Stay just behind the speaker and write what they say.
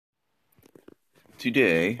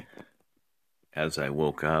Today, as I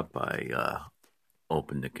woke up, I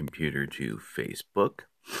opened the computer to Facebook,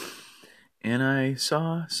 and I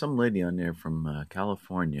saw some lady on there from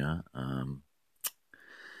California.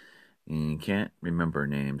 Can't remember her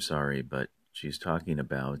name, sorry, but she's talking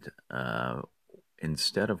about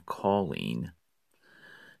instead of calling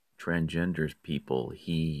transgender people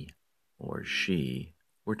he or she,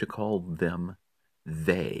 we're to call them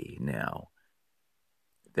they now.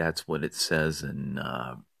 That's what it says in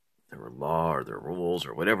their law or their rules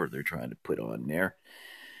or whatever they're trying to put on there.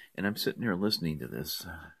 And I'm sitting there listening to this,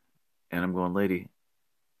 and I'm going, lady,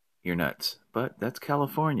 you're nuts. But that's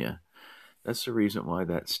California. That's the reason why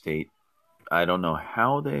that state, I don't know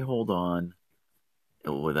how they hold on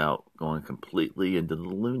without going completely into the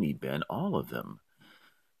loony bin, all of them.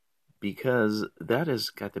 Because that has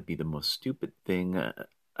got to be the most stupid thing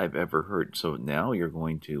I've ever heard. So now you're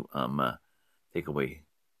going to take away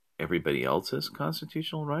everybody else's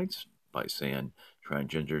constitutional rights by saying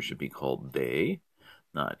transgender should be called they,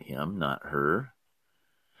 not him, not her.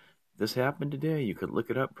 This happened today. You could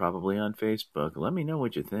look it up probably on Facebook. Let me know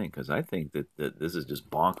what you think, because I think that this is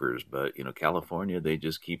just bonkers. But, California, they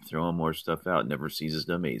just keep throwing more stuff out. Never ceases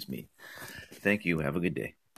to amaze me. Thank you. Have a good day.